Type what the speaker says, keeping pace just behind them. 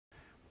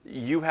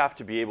you have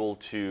to be able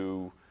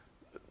to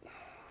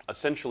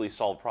essentially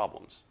solve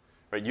problems,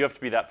 right? You have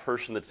to be that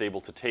person that's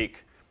able to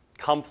take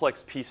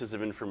complex pieces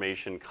of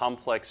information,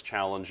 complex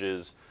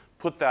challenges,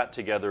 put that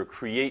together,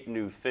 create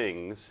new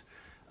things.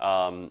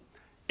 And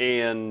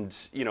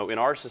you know, in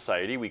our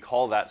society, we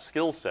call that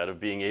skill set of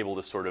being able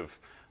to sort of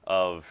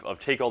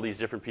take all these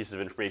different pieces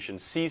of information,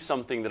 see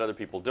something that other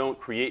people don't,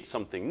 create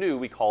something new.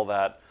 We call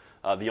that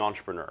the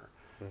entrepreneur.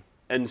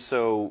 And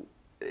so,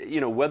 you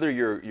know, whether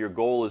your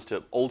goal is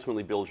to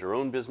ultimately build your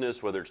own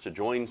business, whether it's to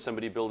join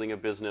somebody building a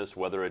business,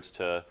 whether it's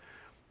to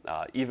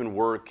even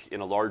work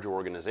in a larger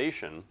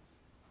organization,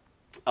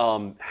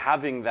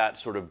 having that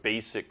sort of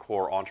basic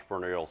core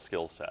entrepreneurial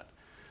skill set,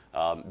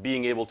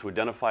 being able to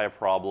identify a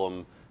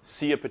problem,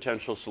 see a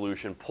potential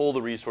solution, pull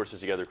the resources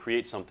together,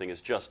 create something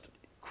is just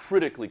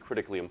critically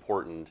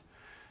important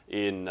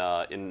in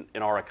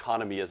our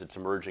economy as it's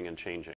emerging and changing.